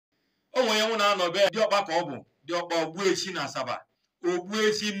onye nwụ na-anọ be Diọkpa ka ọ bụ Diọkpa Ogbueshi na Asaba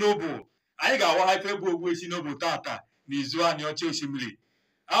Ogbueshi Noble. Anyị ga-awa ha ife bụ Ogbueshi Noble tata n'izu anyị ọcha osimiri.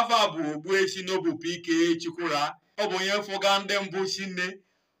 Afa bụ Ogbueshi Noble PK Chukwura. Ọ bụ onye fụga ndị mbụ shinne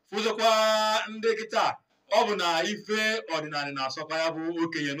fụzọkwa ndị kịta. Ọ bụ na ife ọdịnala na-asọkwa ya bụ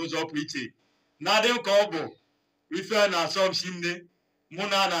okenye n'ụzọ pụrụ iche. Na-adị m ka ọ bụ ife na-asọ m shinne mụ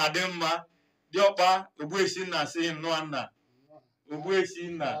na-adị mma. Diọkpa Ogbueshi nna sị nnọọ nna. Ogbueshi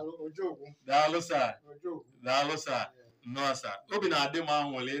nna daalụ sa daalụ sa nnọọ sa. Obi na-adị m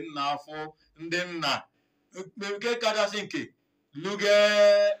anwụrị nna afọ ndị nna nke kachasị nke luge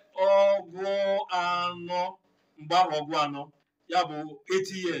ọgụ anọ mgbe ahụ ọgụ anọ ya bụ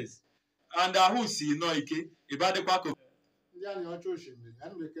 80 years and ahụ si nọ ike ịba dịkwa ka ndị anyị ọcha osimiri a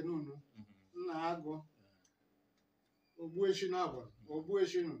na-ekene unu nna agụ Ogbueshi na-abụ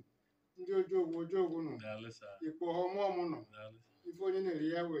Ogbueshi nụ ndị ojogwu nụ ikpo ọmụọmụ nọ ife onye na-eri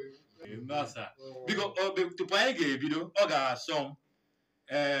ya were biko tupu anyị ga-ebido ọ ga-asọ m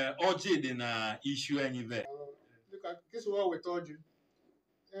ọjị dị na ishu anyị be dịka kesịwa weta ọjị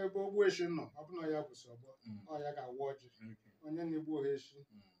ebe Ogbueshi nọ ọ bụ na ya bụ sọgbọ ọ ya ga-awa ọjị onye na-egbu ohe eshi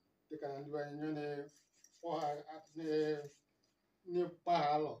dịka na ndị anyị n'ịkpa ha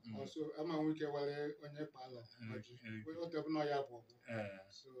alọ ọsọ ama nwike were onye kpa alọ ọjị ote bụ na ya bụ ọgụ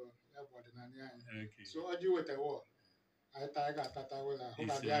so ya bụ ọdịnala anyị so ọjị wetawa anyị taa ga-atata wela ahụ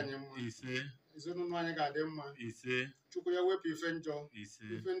ga-adị anyị mma ezinụlọ anyị ga-adị mma Chukwu ya wepụ ife njọ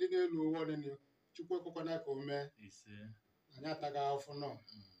ife ndị na-elu ụwa ọdịnihu Chukwu ekwekwana ka o mee anyị ataghị afọ nọ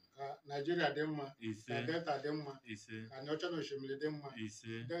ka Naijiria dị mma ka Delta dị mma ka anyị ọcha na osimiri dị mma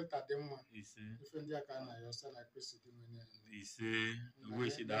Delta dị mma ife ndị aka na ya ọsa na Kristi dị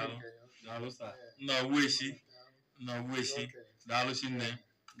Ogbueshi daalụ sa nna Ogbueshi daalụ chinne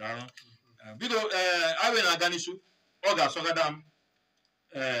daalụ bido awe na-aga n'isu ọ ga-asọgada m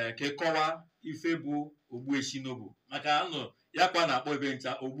ka ịkọwa ife bụ Ogbueshi Noble maka nọ ya kwa na-akpọ ebe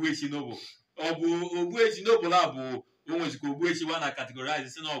ncha Ogbueshi Noble ọ bụ Ogbueshi Noble a bụ o nwezikwa Ogbueshi wa na categorize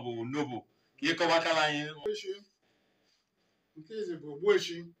si na ọ bụ Noble ka ịkọwakara anyị nke izi bụ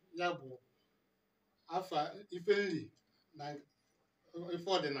Ogbueshi ya bụ afa ife nri na ife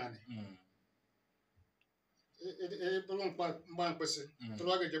ọdịnala bụrụ mgba mkpịsị tụrụ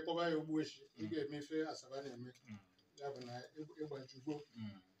ọ ga-eje kpọba ya Ogbueshi ị ga-eme ife Asaba na-eme ya bụ na ịgbajugo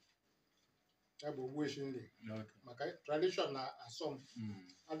ya bụ Ogbueshi nri maka tradishọn na asọm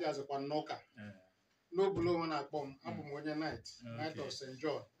adị azụkwa n'ụka n'obulu onwe na-akpọ m abụ m onye Knight of St.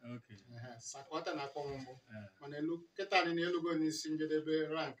 John Sakwata na-akpọ m mbụ mana kịta anyị na-elugo n'isi njedebe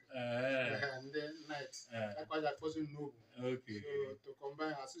rank ndị Knight akpaja akpọzi m Noble to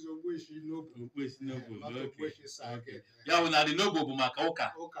combine asịzi Ogbueshi Noble Ogbueshi Sake ya bụ na dị Noble bụ maka ụka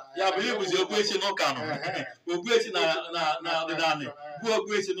ya bụ ịbụzi Ogbueshi n'ụka nọ Ogbueshi na ọdịda anyị bụ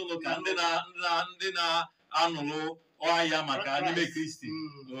Ogbueshi n'ụka ndị na-anụrụ ọhịa maka n'ime Kristi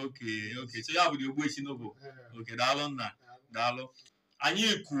oke so ya bụ Ogbueshi Noble oke daalụ nna daalụ anyị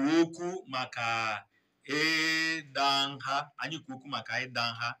kwuo okwu maka ịda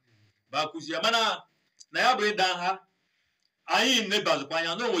nha bakwuzi ya mana na ya bụ ịda nha anyị nebazikwa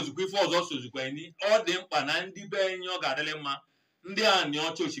anya na onwezikwa ife ọzọ sozikwa anyị ọ dị mkpa na ndị be anyị ọ ga-adịrị mma ndị anyị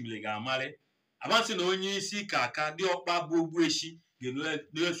ọcha osimiri ga-amarị amasị na onye isi ka aka Diọkpa bụ Ogbueshi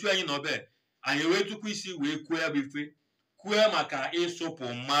ga-esu anyị n'ọbịa anyị wee tukwu isi wee kwuo ya bụ ife kwuo maka ịsụpụ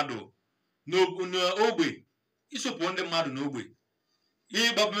mmadụ n'ogbe ịsụpụ ndị mmadụ n'ogbe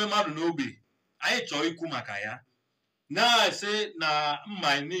ịgbabue mmadụ n'ogbe anyị chọrọ ikwu maka ya na-asị na mma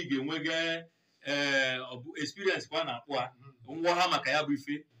na ị ga-enwega experience kwa na-akpụ a ngwa ha maka ya bụ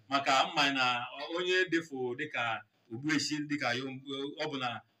ife maka mma na onye defu dịka Ogbueshi dịka ọ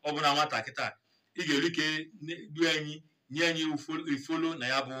bụ na nwata kịta ị ga-eri ike du anyị nye anyị ifolo na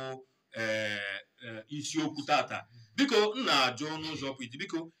ya bụ isiokwu tata biko m na-ajụ n'ụzọ pụrụ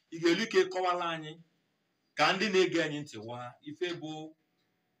biko ị ga-eri ike kọwara anyị ka ndị na-ege anyị ntị wa ife bụ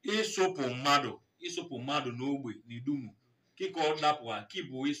ịsụpụ mmadụ n'ogbe n'idumu kịka ọ dapụwa ka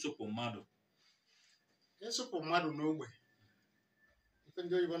ịbụ ịsụpụ mmadụ n'ogbe ife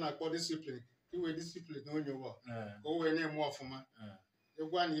ndị oyibo na-akpọ disiplin iwe disiplin na onye ụwa ka o wee na-eme ọfụma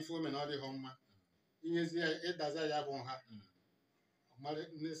ịgwa na ife ome na ọ dịghị mma inyezi ya ịdaza ya bụ nha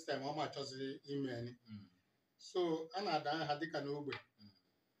next time ọ ma chọziri ime anyị so a na-ada nha dịka n'ogbe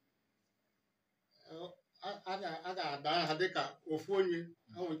a ga-ada nha dịka ofu onye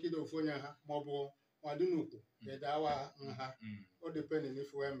enwere ike ide ofu onye nha maọbụ Nwaezimmadu ga-edawa nha o depende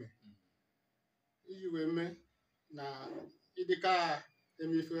n'ife wee mee iji wee mee na ịdịka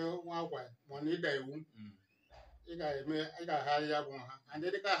emefe nwa akwa ma na ịda iwu ị ga-agha ya bụ nha and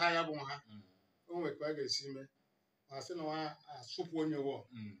ịdịka agha ya bụ nha o nwere ka a ga-esi mee ma sị na nwa asụpụ onye wọ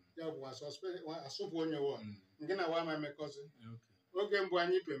ya bụ asụpụ onye wọ nke na wa ma emekọzi oge mbụ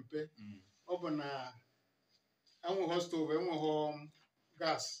anyị pempe ọ bụ na enweghị stove enweghị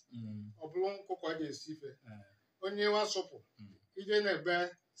gas ọ bụrụ nkụkọ a ga-esi ife onye wasụpụ ije na-ebe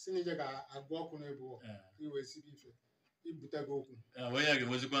si na ije ga-agụ ọkụ n'ebe iwe siri ife ibute gị okwu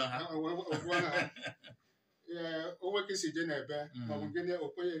onwe ka isi je na-ebe maọbụ gịnị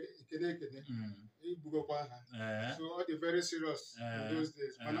okwenye ekene ibugokwa ha so ọ dị very serious in those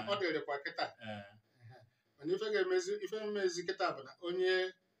days mana ọ dịrịkwa kịta mana ife mmezi kịta bụ na onye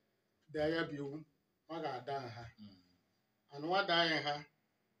daa ya bụ iwu ọ ga-ada nha anụwa daa ya ha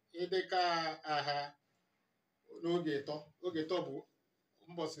ịdịka agha n'oge ịtọ oge ịtọ bụ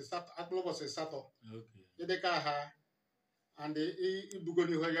akpụrụ ụbọchị asatọ ịdịka agha and ibugo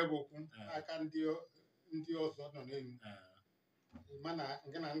n'ihu ya bụ okwu aka ndị ọzọ nọ n'elu mana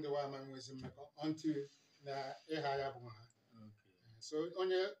nke na ndị wa ama nwezi mmekọ until na ịha ya bụ ha so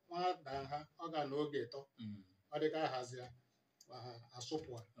onye nwa daa ha ọ ga n'oge ịtọ ọ dịka ahazi ya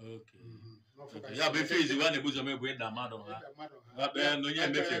asụpụ ya bụ ife izi wa na-ebuzo mebụ ịda mmadụ ha wakpe na onye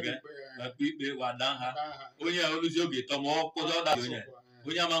emefege wakpe ikpe wada ha onye oluzi oge ịtọ ma ọ kwụdo ọda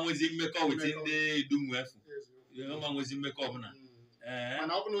onye ama nwezi mmekọ weti ndị idunwu efu ama nwezi mmekọ ọbụla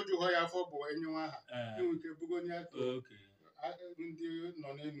mana ọ bụ na oju hụ ya afọ bụ enye nwa ha inwe ike bugo onye ndị nọ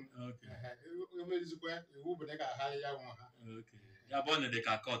n'elu emezikwa iwu bụ na ị ga-agharị ya nwa ha ya bụ na dị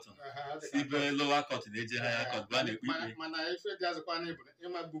ka kọt ibe lowa kọt na-eje ha ya kọt bụ a na-ekpe ikpe mana ife dị azụkwa na ịbụ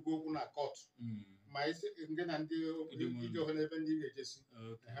ịma bugo okwu na kọt ma ndị na ndị ije ọhụrụ ebe ndị ga-ejesi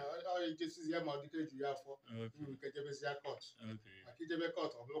ọ ejesizi ya ma ọ dịka eju ya afọ inwe ike jebezi ya kọt maka ijebe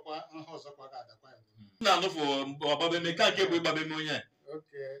kọt ọ bụrụkwa nha ọzọkwa ga-adakwa ya na-anụfụ ọgbabeme ka nke bụ ịgbabeme onye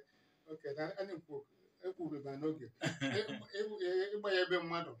oke na anyị ekwuruba n'oge ịgba ya ebe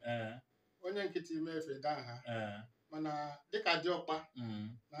mmadụ onye nkịtị mefe daa ha mana dịka diọkpa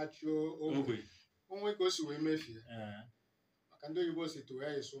na-achị ogbe onwe ka o si wee mefie maka ndị oyibo si to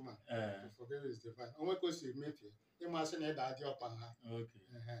where is woman to forgive is divine onwe ka o si mefie ịmasị na ịda diọkpa ha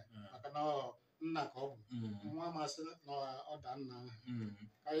maka na nna ka ọ bụ nwa amasị na ọ da nna ha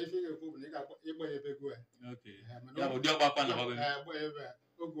ka ife ga-ekwu bụ na ị ga-ịgba ya ebe gwe gba ebe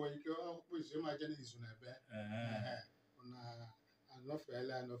oge ike ọkpụ izu ịmaje n'izu na ebe na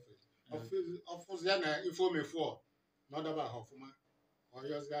anọfeela ọfụzi ya na ife omefu na ọ daba ha ọfụma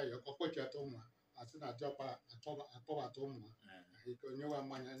ọyọzi ayọ ọkpọchiata ụmụ asị na diọkpa akpọbata ụmụ ike onye wa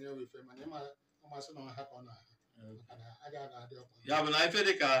mmanya nye ife mana ịmasị na ọha ka ọ na-aha maka na a ga-aga diọkpa ya bụ na ife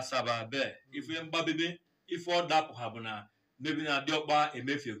dịka saba be ife mgbabebe ife ọ dapụ ha bụ na mebi na diọkpa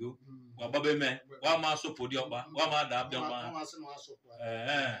emefiego wagbabeme wa ma asụpụ diọkpa wa ma da diọkpa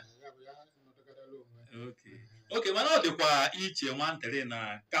oke mana ọ dịkwa iche nwantịrị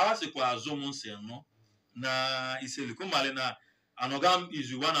na ka ha sikwa azụ m nsi nụ na Issele-Uku mali na anọga m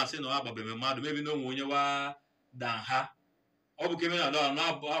izu wa na asị na wa gbabeme mmadụ mebi na onwe onye wa da ha ọ bụ keme na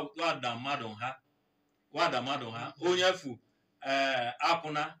wada mmadụ ha onye fu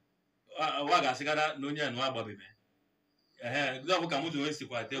akwụna wa ga-asịgara na onye na wa gbabeme bụ ka mụzụ onye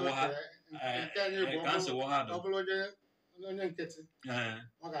sikwa tewo ha ka nsị wọ ha dọ onye nkịtị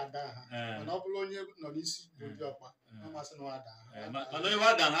ọ ga-ada ha mana ọ bụrụ onye nọ n'isi bụ ndị ọkpa amasị na wada ha mana onye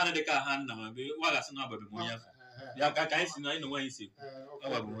wada ha dị ka ha nna ma wa ga-asị na agbabeme onye afọ ya ka anyị si na anyị na nwaanyị si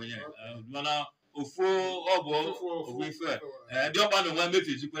agbabeme onye mana ofu ọ bụ ofu ife dị ọkpa na onwe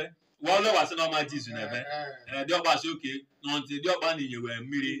mefizikwe wa olewasị na ọma jizu na ebe dị ọkpa si oke nọ ntị dị ọkpa na inyewe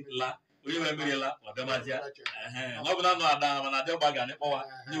mmiri la onye nwe mmiri la ọbịamazịa na ọ bụ na nọ ada ha mana dị ọkpa ga na-ekpọwa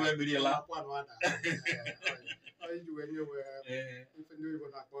nye nwe mmiri la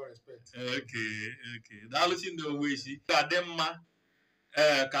daalụchi ndị Ogbueshi ga-adị mma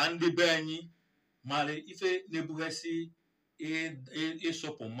ka ndị be anyị mara ife na-ebughesi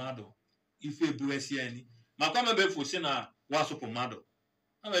ịsụpụ mmadụ ife ebughesi anyị maka mebefu si na wasụpụ mmadụ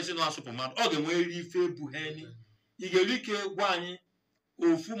amesi na wasụpụ mmadụ ọ ga-enwerịrị ife ebughe anyị ị ga-eri ike gwa anyị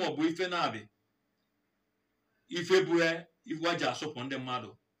ofu maọbụ ife na-abị ife ebughe ife waji asụpụ ndị mmadụ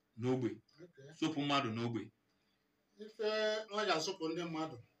n'ogbe sụpụ mmadụ n'ogbe ife waji asụpụ ndị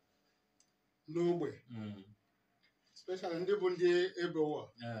mmadụ n'ogbe especially ndị bụ ndị ebe ụwa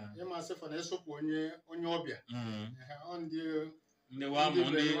ịmasị fa na ịsụpụ onye ọbịa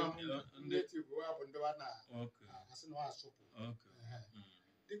ndị tibu wa bụ ndị wa na-asị na asụpụ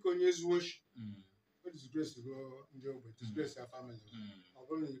dịka onye zuo oshi o disgrace go ndị ogbe disgrace ya family ọ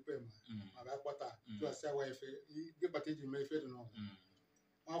bụrụ na ikpe ma bịa kpọta tụasị awa ife gịbata iji mee ife dị n'ọgụ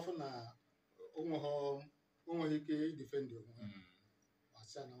nwafọ na onweghị ike idifendi onwe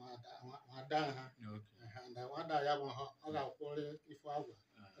asịa na nwada ha na nwada ya bụ ha ọ ga-akwụrị ife agwa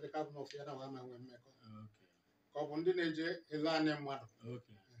dịka bụ na ofu ya na nwa ma nwee mmekọ ka ọ bụ ndị na-eje ele anyị mmadụ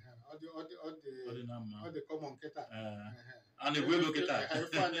ọ dị common kịta a na-egwu ego kịta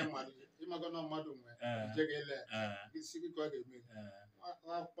ife anyị mmadụ ịmago na mmadụ nwe ije ga-ele isi gị ka ọ ga-eme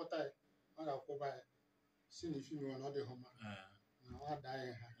akpọta ya ọ ga-akwụba ya si na ifi mewe na ọ dịghị mma na ọ daa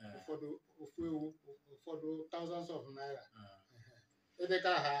ya ha ụfọdụ ofu ewu ụfọdụ thousands of naira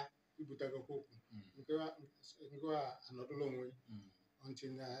edeka ha ibutagokwa okwu nke a anọdụla onwe ntị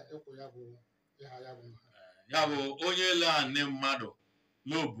na ịkwụ ya bụ ya bụ onye ele anị mmadụ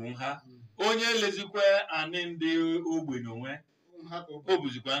n'obu nha onye lezikwa anị ndị ogbenye onwe o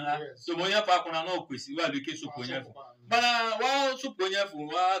buzikwa nha so onye afọ akwụna na o kwesịrị wa ike sụpụ onye afọ mana wa sụpụ onye afọ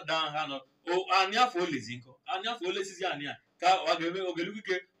wa daa nha nọ anị afọ olezi nkọ anị afọ olesizi anị a ka ọ ga-eme ogelugu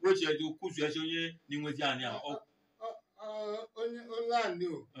ike rochi eji kwụzu echi onye na-enwezi anị a onye ole anị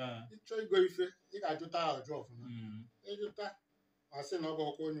o ịchọ igo ife ị ga-ajụta ya ọjọọ ọfụma ịjụta masị na ọ bụ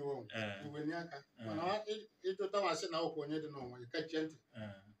ọkwa onye onwe iwenye aka mana ịjụta masị na ọkwa onye dị n'ọnwa ikechie ntị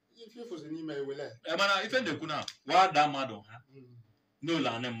ife ịfụzi n'ime ewele mana ife na-ekwu na wada mmadụ ha n'ụlọ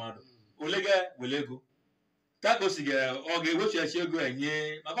anị mmadụ ole ga-wele ego ka o si ọ ga-ewechiachi ego enye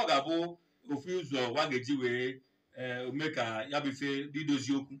maka ọ ga-abụ ofu ụzọ wa ga-eji wee ome ka ya bụ ife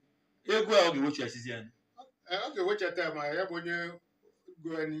idozi okwu ego a ọ ga-ewechiachizi ya ọ ga-ewechata ma ya bụ onye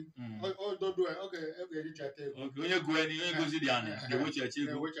goeni ọ ga-erichata ego onye goeni onye gozi dị anị ga-ewechiachi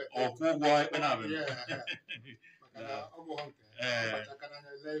ego ọkwụ ụgwọ ikpe na-abịa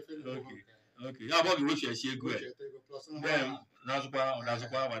ya bụ ọ ga-ewechiachi ego na-azụkwa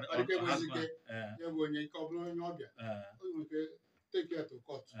onye ike ọ bụrụ onye ọbịa take it to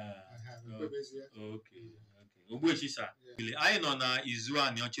court. Ogbueshi sa anyị nọ na izu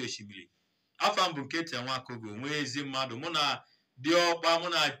anyị ọcha osimiri afọ mbụ nke te Nwakogo Nwaezimmadu mụ na Diọkpa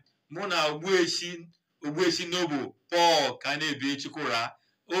mụ na Ogbueshi n'Obo Paul ka na-ebi Chukwura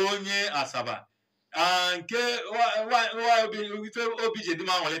onye Asaba nke ife obi ji dị m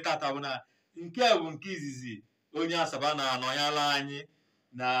anwale tata bụ na nke a bụ nke izizi onye Asaba na-anọnyala anyị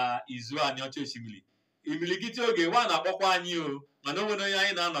na izu anyị ọcha osimiri imilikiti oge nwa na-akpọkwa anyị o mana o nwere onye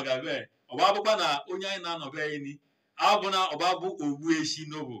anyị na-anọgabe ọba bụkwa na onye anyị na-anọbe anyị abụ na ọba bụ Ogbueshi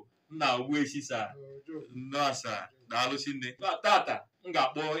n'Obo nna Ogbueshi sa nnọọsa daalụchi nne tata m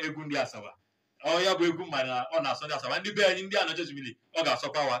ga-akpọ egwu ndị Asaba ọ ya bụ egwu mana ọ na-asọ ndị Asaba ndị be anyị ndị anọcha osimiri ọ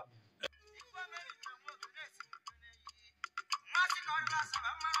ga-asọkwa wa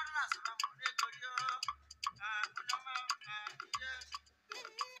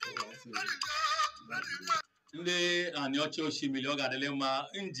ndị anyị ọcha osimiri ọ ga-adịrị mma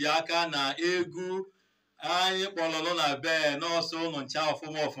nji aka na egwu anyị kpọlọlụ na be n'ọsọ ụlọ ncha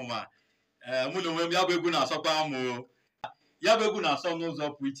ọfụma mụ na onwe m ya bụ egwu na-asọkwa mụ ya bụ egwu na-asọ n'ụzọ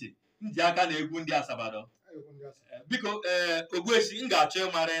pụ iche nji aka na egwu ndị Asabado biko Ogbueshi m ga-achọ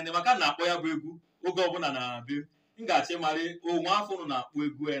ịmara ndị maka na-akpọ ya bụ egwu oge ọbụla na be m ga-achọ ịmara onwe afọ nụ na-akpọ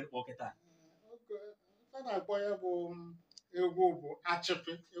egwu kpọkịta na-akpọ ya bụ egwu bụ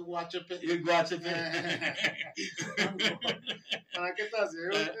achịpị egwu achịpị mana kịtazi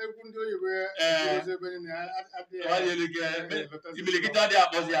egwu ndị oyibo imilikiti adịghị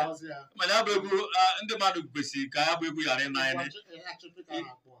akpọzi ya mana ya bụ egwu ndị mmadụ kwesịrị ka ya bụ egwu ghara ịna anyị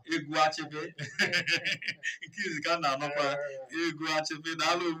egwu achịpị nke izi ka na-anọkwa egwu achịpị na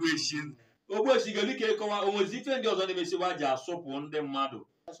alụ Ogbueshi ga-eli ka ịkọwa onwezi ife ndị ọzọ na-emesiwa ji asụpụ ndị mmadụ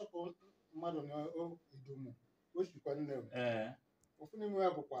na idumu osikwa nne m ofu n'ime ya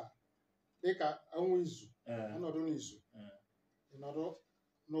bụkwa dịka ọnwa izu ọnọdụ n'izu ịnọdụ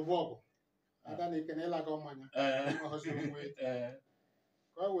n'ụgbọ ọgụ ada na ike na ịlaga mmanya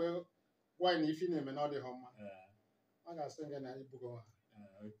ka ọ wee gwa na ifi na-eme na ọ dịghị mma ọ ga-asị gị na ibugo ha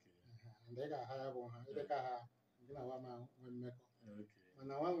ndị ị ga-aha ya bụ ha ịdịka ha gị na nwa ma nwee mmekọ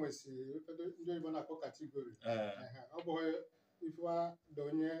mana nwa nwesịrị ndị oyibo na-akpọ kategori ọ bụghị ife da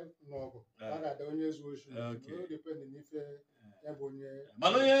onye n'ọgụ a ga-ada onye zuo oshi o depende n'ife ya bụ onye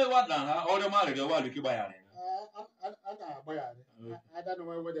mana onye wada ha ọrịa marịrị ọwa alụki gbaghara a na-agbaghara ada na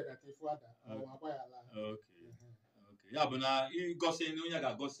onwe wedata ifu ada agbaghara ya bụ na ịgosi na onye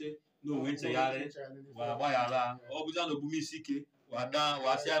ga-agosi n'onwe nchegharị gbaghara ọ bụja na ogbumi isi ike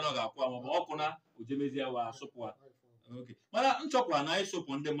wasị ya na ọ ga-akwụ maọbụ ọkụ na ojemezie wa asụpụ mana nchọpụta na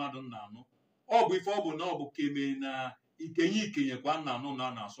ịsụpụ ndị mmadụ na-anụ ọ bụ ife ọ bụ na ọ bụ keme na ikenyekwa nna anụ na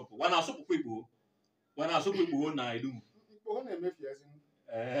na-asụpụ wa na-asụpụkwa Igbo na Enugu Igbo na-emefiazi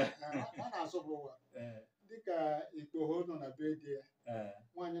ọ na-asụpụ ụwa dịka Igbo nọ na be di ya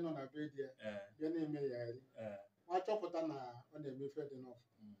nwaanyị nọ na be di ya bịa na-eme ya eri nwa chọpụta na ọ na-emefe dị n'ọfụ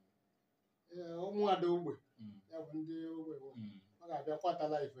ụmụada ogbe ya bụ ndị ogbe ọ ga-abịa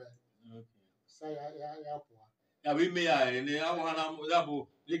kwatala ife sa ya pụọ ya bụ ime ya eri ahụ ha na ya bụ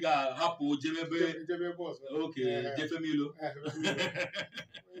ị ga-ahapụ jemebe ebe ọzọ oke jefemilo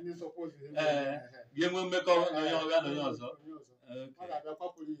ga-enwe mmekọ na onye ọga na onye ọzọ ọ ga-abịa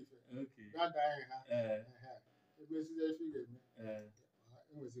kwapụrụ ife ya gaa anyị ha emezizi ife ị ga-eme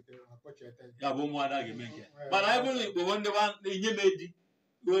ya bụ ụmụada ga-eme nke mana anyị bụrụ Igbo ndị ihe medi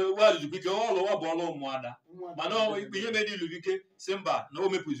wazubike ọlụwa bụ ọlụ ụmụada mana ikpe ihe medi ilubike si mba na o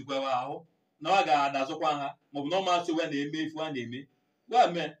mepụzikwara ahụ na ọ ga-adazụkwa ha maọbụ na ọmasị we na-eme ife a na-eme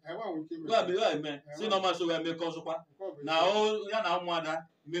eme si na ọmasị we emekọ ọzọkwa na ya na ụmụada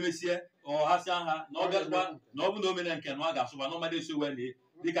memesie ọhasịa ha na ọ bịazụkwa na ọ bụ na omena nke na ọ ga-asụba na ọmada esi we na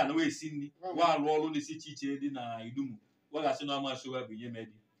dịka na wee si nri wa alụ ọrụ n'isi iche iche dị na Idumu wagasị na ọmasị we bụ ihe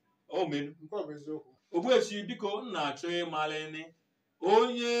medi omenu Ogbueshi biko m na-achọ ịmalịnị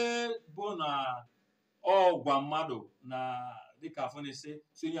onye bụ na ọ gwa mmadụ na dịka afọnisi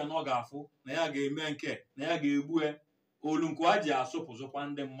si onye na ọ ga-afụ na ya ga-eme nke na ya ga-egbu olu nke a ji asụpụzụkwa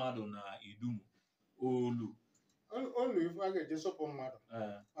ndị mmadụ na Idumu olu ife a ga-eji sụpụ mmadụ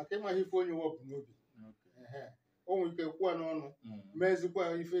maka ịmaghị ife onye wepụ n'obi o nwere ike kwuo n'ọnụ mezikwa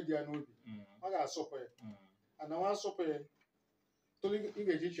ife dị ya n'obi ọ ga-asụpụ ya ana nwa asụpụ ya tolu ị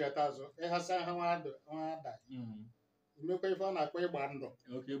ga-eji chiata azụ ịhasa ha nwada imekwa ife a na-akpọ ịgba ndụ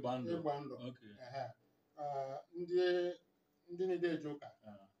ndị na-ede eje ụka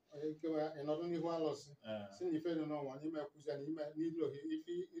ekewa ịnọdụ n'ihu alụsị si na ife dị n'ọnwa n'ime ekwuzi na n'ilo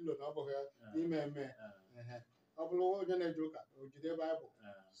ife ilo na ọ bụghị n'ime eme ọ bụrụ onye na-eje ụka o jide baịbụl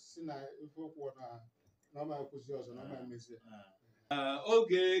si na ife okwu na ọma ekwuzi ọzọ na ọma emezie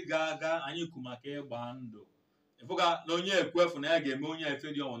oge ga-aga anyị kwu maka ịgba ndụ ịfụga na onye ekwefu na ya ga-eme onye efe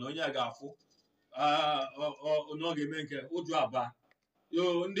dị ọnwa na onye ga-afụ na ọ ga-eme nke ụjọ aba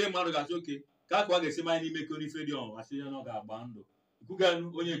ndị mmadụ ga-achọ oke ka a ga-esi manya n'ime ke ife dị ọnwa asị ya na ọ ga-agba ndụ ikwuganụ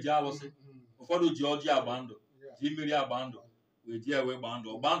onye ji alụsị ụfọdụ ji ọjị agba ndụ ji mmiri agba ndụ wee ji ewe gba ndụ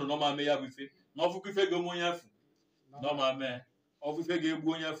ọgba ndụ n'ọma mee ya bụ ife na ọfụkwa ife ga-eme onye efu n'ọma mee ọfụ ife ga-egbu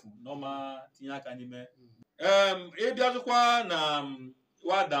onye efu n'ọma tinye aka n'ime ịbịazụkwa na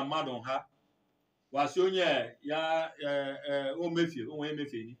wada mmadụ ha wasị onye ya o mefie onwe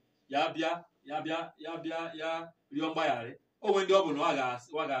emefie ya bịa rịọ mgbaghara onwe ndị ọ bụ na ọ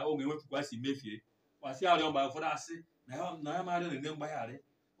ga-oge ewepụkwa si mefie wasị arịọ mgbaghara ụfọdụ asị na ya marịọ na-ene mgbaghara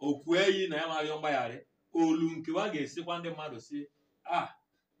okwu eyi na ya marịọ mgbaghara olu nke wa ga-esikwa ndị mmadụ si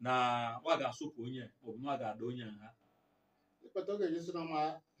na wa ga-asụpụ onye maọbụ na ọ ga-ada onye nha ịkpata oge ejisi na ọma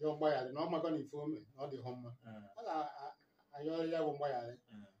rịọ mgbaghara na ọ mago na ife ome na ọ dị ha mma ọ ga-ayọ ya bụ mgbaghara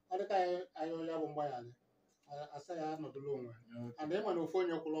ọ dịka ayọ ya bụ mgbaghara asa ya nọdụrụ onwe ana ịma na ofu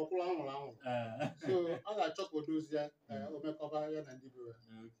onye kwụrụ ọkwụrụ anwụrụ so ọ ga-achọ ka o dozie o mekọba ya na ndị be ya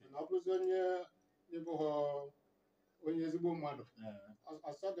na ọ bụrụzi onye ịbụghọ onye ezigbo mmadụ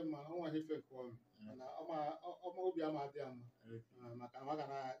ọsọ dị mma ọ nweghị ife nke ọnụ na ọma obi ama adịghị mma maka na ọ ga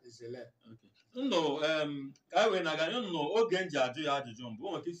na-ezele nnụ ka anyị wee na-aga nnụ oge m ji ajụ ya ajụjụ mbụ o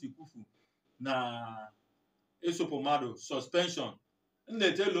nwere ka isi kwufu na ịsụpụ mmadụ suspension m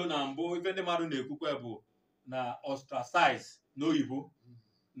na-etelu na mbụ ife ndị mmadụ na-ekwukwe bụ na ostracize n'oyibo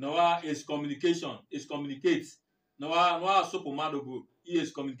na excommunicate na asụpụ mmadụ bụ ihe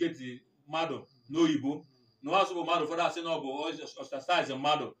excommunicate mmadụ n'oyibo na asụpụ mmadụ ụfọdụ asị na ọ bụ ostracize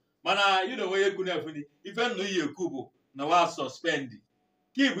mmadụ mana yi na onwe ya ekwu na-efuni ife nnụ iyi ekwu bụ na wa suspend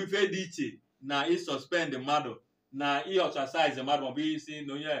ka ịbụ ife dị iche na ịsuspend mmadụ na ihe ostracize mmadụ maọbụ isi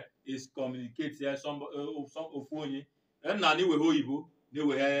na onye excommunicate ofu onye nna na iweghe oyibo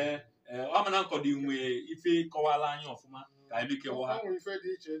na-eweghe ọmana nkọdụ nwe ife kọwala anyị ọfụma ka anyị bikewa ha ife dị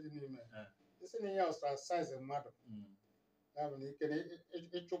iche dị n'ime isi na ihe ostracize mmadụ ya bụ na ike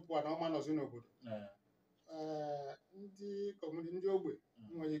ịchụpụ na ọma nọzi n'obodo ndị ogbe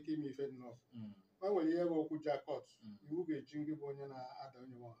nwere ike ime ife nnọọ ma nwere ihe bụ okwu jakọt iwu ga-eji ndị bụ onye na-ada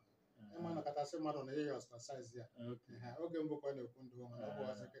onye nwa ịma nakọtasị mmadụ na ihe ostracize ya oge mbụ kwa na-ekwu ndị nwa ọ bụ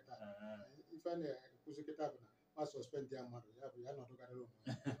ọzọ kịta ife na-ekwuzi kịta bụ na ma suspend ya mmadụ ya bụ ya nọdụgarịrị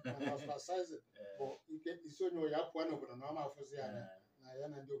onwe mana ostracize bụ ike isi onye ya pụọ n'obodo na ọ ma afụzi anya na ya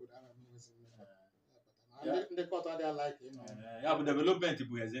na ndị obodo a na-emezi ndị kọtụ adịghị laiki ịnọ ya bụ development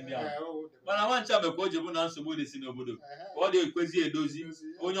bụ eze ndị ahụ mana nwancha mekwa o ji bụ na nsogbu dị si n'obodo ka ọ dị ekwezi edozi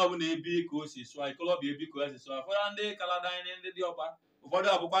onye ọbụla ebi ka o si sụọ ikolọbịa ebi ka o si sụọ ụfọdụ ndị kalada anyị ndị dị ọkpa ụfọdụ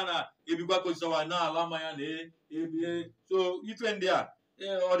abụkwa na ebikwa ka osisọwa na-ala mmanya na ebie so ife ndị a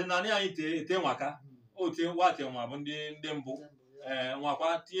ọdịnala anyị ete nwaka ote nwate nwa bụ ndị mbụ nwakwa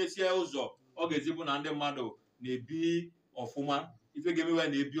tinyesie ụzọ ọ ga-ezibụ na ndị mmadụ na-ebi ọfụma ife ga-emewe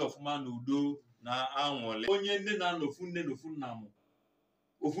na-ebi ọfụma n'udo na anwụrị onye nne na nna ofu nne na ofu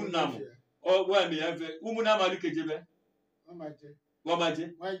nna m ọgwame ya mfe ụmụ na-amalike jebe gwamaje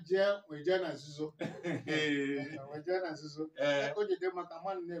weje na nzuzo o jide maka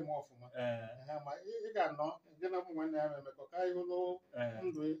mmadụ na-eme ọfụma ma ị ga-anọ gị na ụmụ nwanne ya emekọ ka ịhụrụ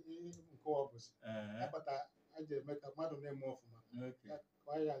ndụ kwesịrị akpata a ji eme ka mmadụ na-eme ọfụma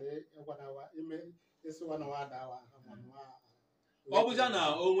ka anyị ghara ịgwanawa ime ịsịwa na nwa dawa ọ bụja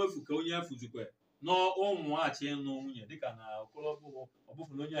na o nwefu ka onye efuzukwe n'ụmụghachi ịnụ nwunye dịka na okolobịa ọ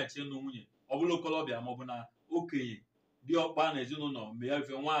bụfu na onye ghachi ịnụ nwunye ọ bụla okolobịa ma ọ bụ na okenye diọkpa na ezinụlọ mgbe ya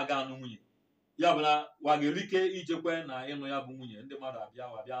ife nwa aga anụ nwunye ya bụ na wagara ike ijekwe na ịnụ ya bụ nwunye ndị mmadụ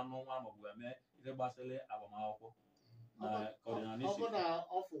abịa nụ nwa maọbụ eme ihe gbasara agbamakwụkwọ na ọdịnala isi ọ bụ na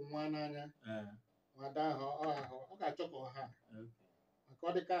ọ fụ nwa n'anya nwada ahụ ọ ga-achọ ka ọha maka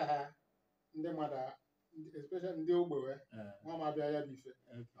ọ dịka ha ndị mmadụ especially ndị ogbewe nwa m abịa ya bụ ife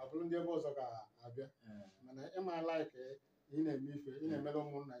ọ bụrụ ndị ebe ọzọ ga-abịa mana ịma laiki ị na-eme ife ị na-emere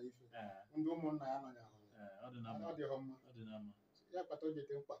ụmụnna ya ife ndị ụmụnna ya nọnya ahụ ọ dịghọ mma ya kpata o ji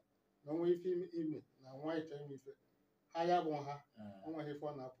dị mkpa na onwe ife ime na nwa ịchọ ime ife ha ya bụ ha onweghị ife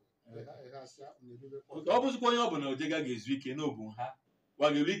ọ na-apụ ọ bụzikwa onye ọ bụla ojega ga-ezu ike n'obu ha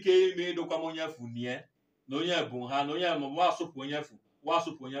wagara ike ime ịdụkwa onye efu nie na onye bụ ha na onye ma wasụpụ onye efu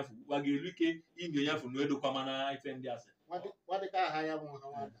wagara ike inye onye efu na edokwa mana ife ndị asị wadịka aha ya bụ ha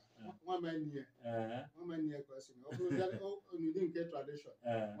nwamennie ka o si ọ bụrụ onidi nke tradishọn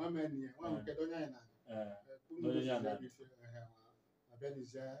nwamennie nwa nke onye anyị na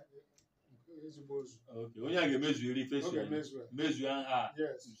abịanizie ezigbo ozu onye a ga-emezueri ife mezuo ha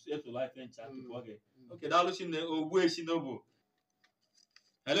etụla ife ncha tupu oge oke daalụchi nne Ogbueshi n'obo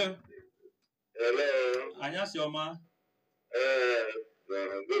hello anya si ọma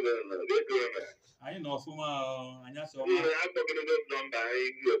anyị nọ ọfụma anya si ọma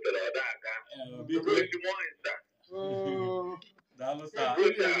daalụ taa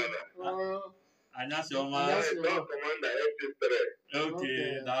anya si ọma oke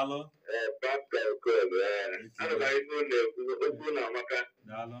daalụ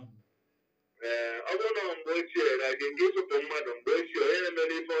daalụ ọ bụrụ na mgbe ochie ga-aga nke ịsụpụ mmadụ mgbe ochie onye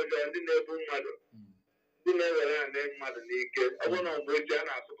na-emere ife ọjọọ ndị na-ebu mmadụ ndị na-ewere ha mee mmadụ n'ike ọ bụrụ na mgbe ochie a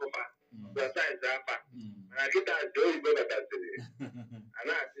na-asụpụpa sayensị afa mana kịta dị oyibo bataziri a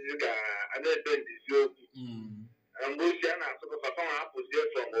na-atịzi ka a na-ede ndizi okwu mgbe ochie a na-asụpụpa fama hapụzie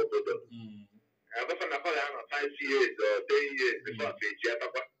from obodo abafa na fala anọ 5 years or 10 years before afọ echi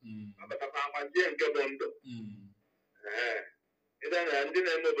atakwa abatakwa agbazie nke bụ ndụ ịda na ndị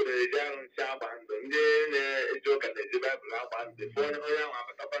na-eme obodo eji ahụ nsi agba ndụ ndị na-eji ụka na-eji baịbụl agba ndụ fụ onye ahụ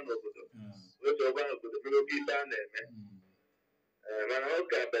abatakwa n'obodo otu ọgwa n'obodo mere oke ife a na-eme mana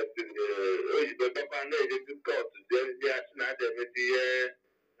ụka betiri oyibo bakwa na-ejezi kọtụ zie asị na aja emezi ihe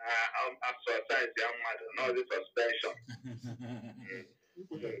na asọ sayensị ya mmadụ n'ọzi sọspenshọn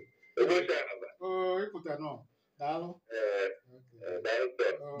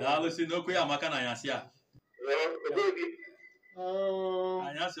daalụ si n'okwu ya amaka na ya si a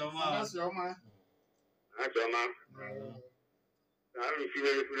anya si ọma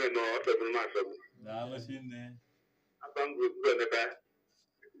daalụ si nne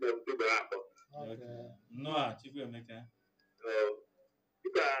nnọọ Chukwuemeka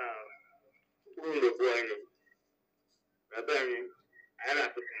dịka ụkpụrụ ndokwu anyị na be anyị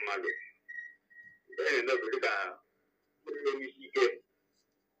na-asụpụ mmadụ na-edobe dịka mkpụrụ isi ike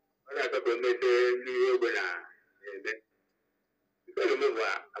ọ na-achọpụ mmete ndị ogbe na-eme dịka eme bụ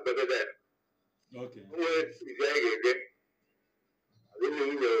abegede onwe izi anyị ga-eje ọdịnye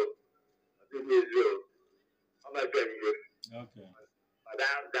nwunye ọdịnye ezi ọgbafe mgbe ọda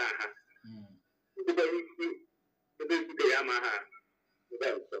ha nkwụkwa isi ebe nkwute ya ma ha ebe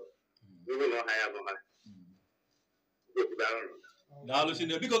nsọ n'ihu na ọha ya bụ ha daalụ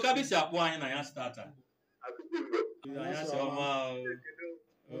Chineke biko ka bisi akpọ anyị na ya stata anya si ọma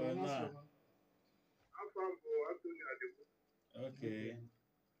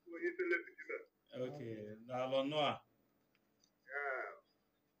daalụ nnọọ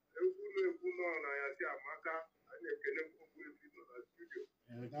egwu nọ na ya si amaka a na-ekele Ogbueshi nọ na studio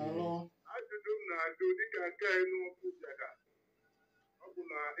ajụjụ m na-ajụ dịka nke n'okwu bịaga ọ bụ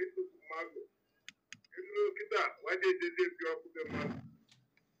na ịsụpụ mmadụ elu kịta waje ejezi ebi ọkụ dị mmadụ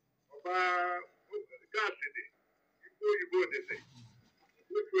ọba gaasị dị ikwu oyibo dịsị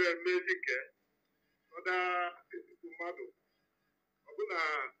otu emezi nke ọda ịsụpụ mmadụ ọ bụ na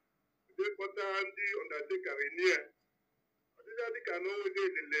ndị kpọta ndị ọdatekari nie ọdịda dịka na onwe dị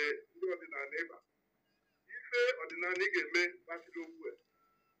elele ndị ọdịnala ịba ife ọdịnala ị ga-eme gbasiri okwu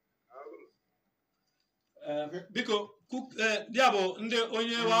biko ya bụ ndị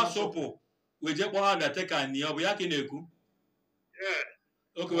onye wasụpụ weje kpọọ ha dateka ni ọ bụ ya ka ị na-ekwu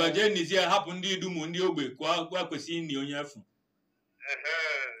oke weje nizie hapụ ndị idumu ndị ogbe kwa kwesị ini onye efu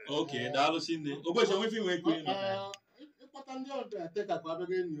oke daalụ si nne Ogbueshi onwe ife inwe ekwe ịkpọta ndị ọdateka ka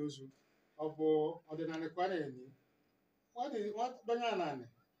abịaga enyi ozu ọ bụ ọdịnala ka a na-enyi onye ananị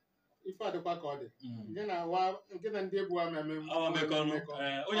ife adịkwa ka ọ dị nke na ndị egwu ameme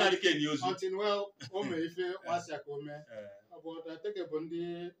onye adịka enyi ozu until o mee ife nwasịa ka o mee ọ bụ ọdateke bụ ndị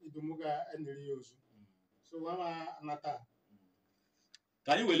idumu ga-eniri ya ozu so nwa anata ka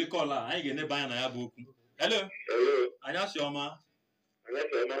anyị weli kọl a anyị ga-eneba anya na ya bụ okwu hello anyasị ọma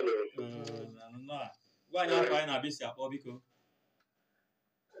gwa anyị afọ anyị na-abịa isi akpọ biko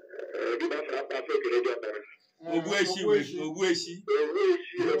Ogbueshi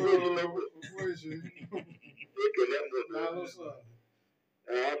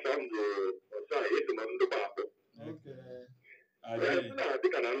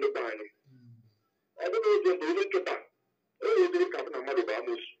dịka na ndụkọ anyị ọ bụrụ ụzọ mgbe onye nkịta onye ụdịrị ka na mmadụ bụ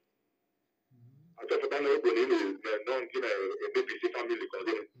amụsụ achọpụta na ogbe na nọ nke na-emebisi famili ka ọ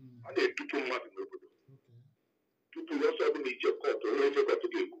dịrị a na-etutu mmadụ n'obodo tupu ọsọ ọbụla ije kọtụ onye eje kọtụ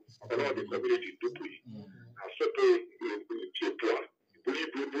ga-ekwu ọbara ọ dị kọmireji tupu asọpụ chepụa buru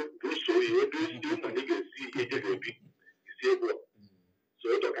ibu buso ihe ebe isi ụmụ anyị ga-esi ihe eje ga-ebi isi egwu so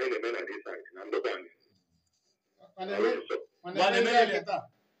ụtọ ka anyị na-eme na dị saịdị na ndụkọ anyị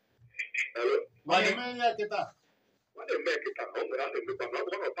na-eme kịta ọ nwere a na-emekwa na ọ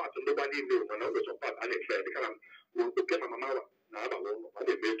bụrụ na paatị ndụgba niile mana ọ nwere paatị a na-efe dịka na oke ma mama na-abalị ụlọ a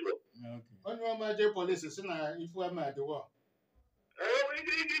na-eme etu onye ọma je polisi si na ifu eme adịwa ị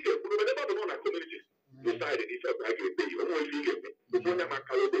ga-ekwuru ebe ọ bụ nọ na kọmuniti desaịdị n'ife bụ a ga-ebe yi onwe ife ị ga-eme ofe onye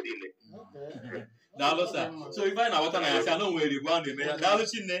maka obe niile daalụ sa so ife anyị na-aghọta na ya sị na o nwere igbo a na-eme ya daalụ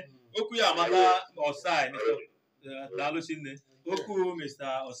chinne okwu ya amaka ọsai daalụ chinne okwu Mr.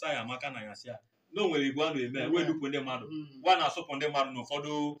 Osai amaka na ya sị ya na o nwere igbo a na-eme wee dupụ ndị mmadụ gwa na-asụpụ ndị mmadụ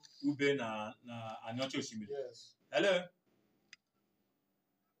n'ụfọdụ ube na anyọcha osimiri hello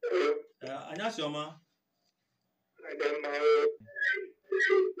anyasị ọma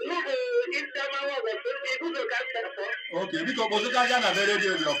ok biko kpọzụkaja na be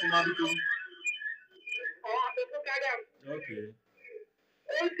redio dị ọfụma biko ok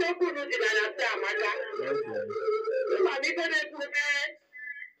eziokwu unu dị na ya amaka ife na-ekwume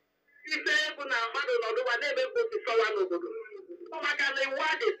ife bụ na mmadụ nọdụwa na-eme mkposi sọwa n'obodo maka na iwu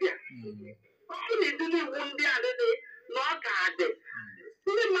adịbịa ọ na idili iwu ndị a dị na ọ ka adị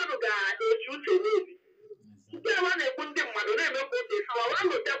ndị mmadụ ga-eji uche n'ebi ndị ewa na-ekwu ndị mmadụ na-eme mkposi sọwa wa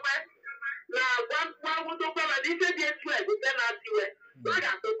lotekwe na gwagwudokwa na ife dị etu ebute na-atịwe ọ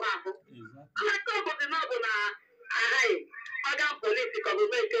ga-atụkwa ahụ aka obodo na ọ bụ na aghaghị aga polisi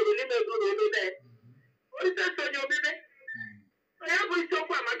gọọmenti n'ime ezinụlọ obibe onye sonye obibe onye bụ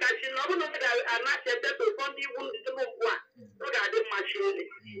isiokwu amaka chi na ọ bụrụ na ọ ga-anachi etepe ụfọdụ iwu ndị ugbu a ọ ga-adị mma chi nne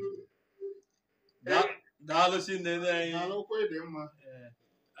daalụ chinne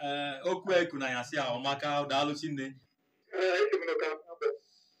okwu eku na ya sị ahụ maka daalụ chinne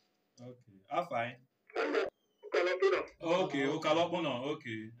afọ anyị ok ụkalọkpụ nọ ok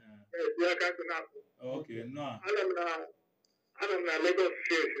ok nnọọ ana m na Lagos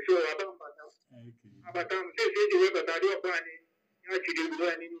steeti so abata m steeti eji webata dị ọkụ anyị ya chiri egwu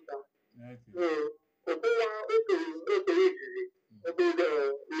anyị nta okpụwa okenye izizi obodo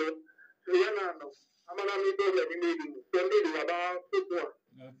lo so ya na anọ amara m ibe ụlọ n'ime ilu so ndị ilu aba okwu a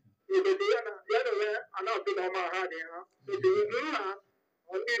obodo ya na-enwe ana-atụ na ọma ha dị ha nna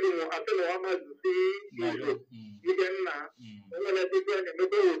ndị ilu atụ na ọma zusi izu ihe nna enwere dịbịa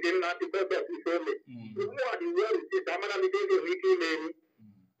na-emebe oge nna atịkọtọs ife ome ụmụ a dị uwe risiti amara m ike ga-enwe ike ime eri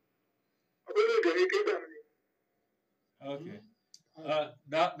ọ bụrụ ga-enwe ike ịgwa m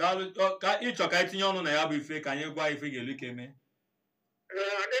daalụ ka ịchọ ka anyị tinye ọnụ na ya bụ ife ka anyị gwa ife ga-elu ike mee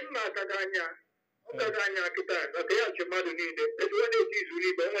adị mma akaga anya ọkaga anya kịta maka ya nche mmadụ niile ezigbo na-eti izuru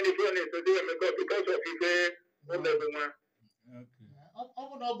ibe enwere ife ọ na-esozi emekọ bikọs ọf ife omebụ nwa ọ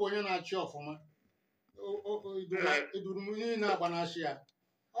bụ na ọ bụ onye na-achị ọfụma eduru m ihe na-agbanachi ya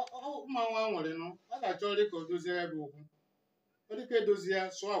mma nwa nwere nụ ọ ga-achọrị ka o dozie ya bụ okwu ọ dịka edozi ya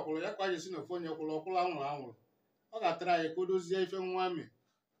sụọ akwụrụ ya kwa jesi na ofu onye kwụrụ ọkwụrụ anwụrụ anwụrụ ọ ga-atara ya ka o dozie ife nwa amị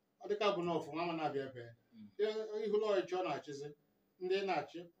ọ dịka bụ na ọfụma ma na-abịa ebe ihụlọ ọchị ọ na-achịzi ndị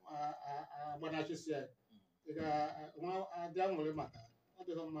na-achị agbanachisi ya ị ga-adị anwụrị maka ọ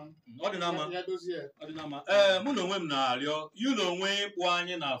dị na mma ya dozie ya mụ na onwe m na-arịọ yu na onwe ịkpụ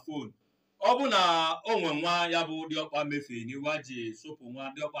anyị na fon ọ bụ na o nwe nwa ya bụ diọkpa mefee n'iwa ji sụpụ nwa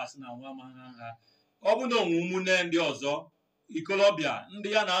diọkpa sị na nwa ma ha ọ bụ na onwe ụmụnne ndị ọzọ ikolobịa ndị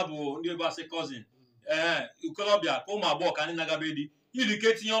ya na-abụ ndị gbasị kọzin ikolobịa ka ụmụ agbọghọ ka ndị na-agaba di ilike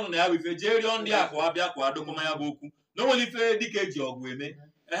tinye ọnụ na ya bụ ife jee rịọ ndị a ka wa bịa kwa dokwama ya bụ okwu na onwere ife dịka eji ọgụ eme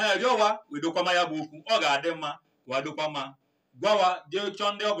rịọwa wedokwama ya bụ okwu ọ ga-adị mma kwa dokwa mma gwawa jee chọọ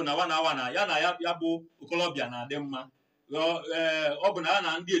ndị ọ bụ na wana ya na ya bụ okolobịa na-adị mma ọ bụ na ya na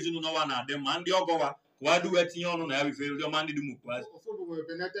ndị ezinụlọ wa na-adị mma ndị ọgọwa kwa du wetinye ọnụ na ya bife ndị ọma ndị dum kwa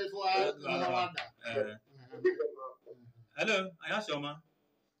hello anyasị ọma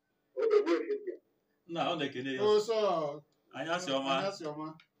na ọ na-ekene ya anyasị ọma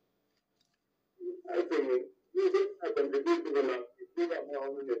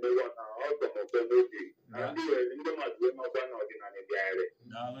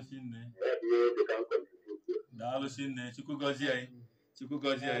daalụ nne Chukwu gọzie anyị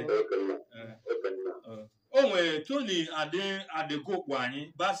o nwere Tony adịgokwu anyị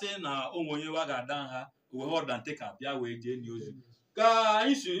basị na onwe onye wa ga-ada nha wee ọda ntị ka bịa wee jee n'ozu ka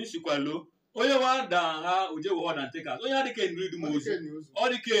anyị sikwalo onye wa da nha oje wee ọda ntị ka onye adịka eniri dum ozu ọ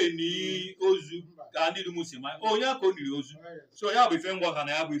dịka eni ozu ka ndị dum si ma onye aka o niri ozu so ya bụ ife ngwa ka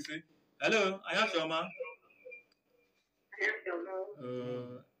na ya bụ ife hello anyasị ọma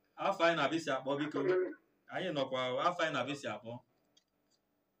afọ anyị na-abịa si akpọ biko anyị nọkwa afọ anyị na-abịa si akpọ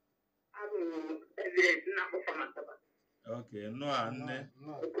ok nnọọ nne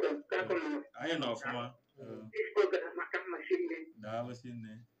anyị nọ ọfụma daalụsị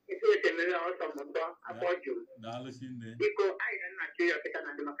nne daalụsị nne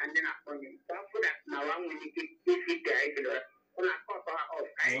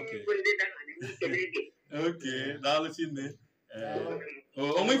ok daalụsị nne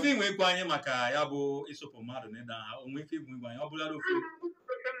onwe ife inwekwa anyị maka ya bụ ịsụpụ mmadụ na ịda ha onwe ife igwe anyị ọ bụla ofu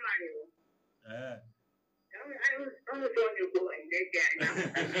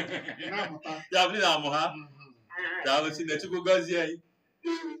ya bụ na amụ ha daalụsị nne Chukwu gọzie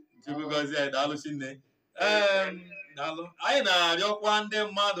anyị daalụsị nne daalụ anyị na-arịọkwa ndị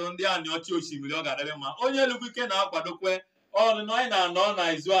mmadụ ndị anịọcha osimiri ọ ga-adịrị mma onye lụkwa ike na-akwadokwe ọnụnọ anyị na-anọ na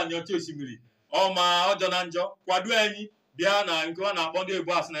izu anịọcha osimiri ọma ọjọọ na njọ kwado anyị bịa na nke ọ na-akpọ ndị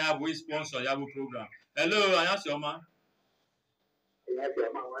Igbo asị na ya bụ sponsọ ya bụ program hello anyasị ọma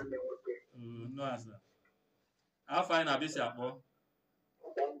afọ anyị na-abịa si akpọ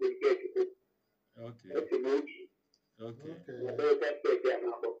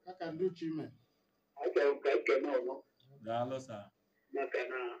daalụ sa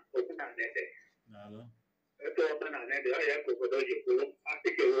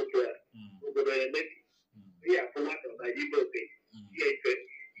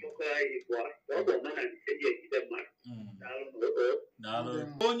daalụ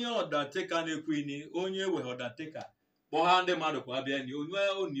onye ọdateka na-ekwini onye wee ọdateka kpọọ ha ndị mmadụ kwa bịa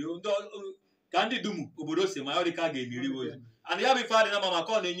ka ndị dum obodo si ma ya dịka a ga-emeri ozu and ya bụ ife adị na ma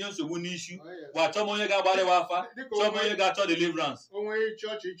maka ọ na-enye nsogbu n'isi gwa chọma onye ga-agbarịwa afa chọma onye ga-achọ deliverance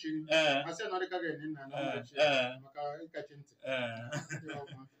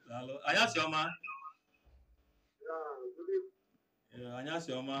anyasị ọma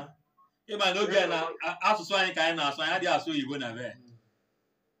anyasị ọma ịma n'oge na asụsụ anyị ka anyị na-asụ anyị adịghị asụ oyibo na be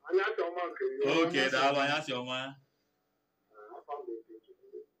oke daalụ anyasị ọma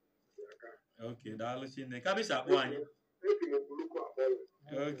oke daalụ Chineke ka bịa akpọ anyị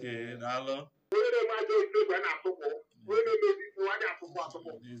oke daalụ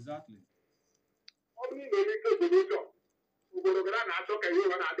exactly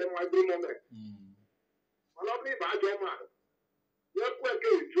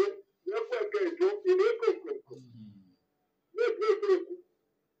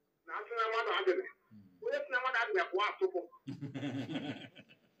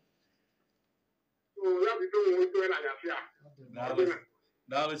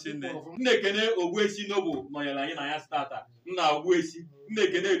daalụ Chineke nna ekene Ogbueshi n'obu nọnyere anyị na ya stata nna Ogbueshi nna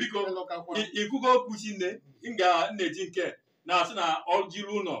ekene biko ikugo okwu Chineke na-eji nke na-asị na ọ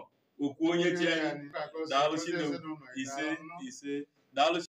jiri ụlọ okwu onye chi anyị daalụ Chineke ise daalụ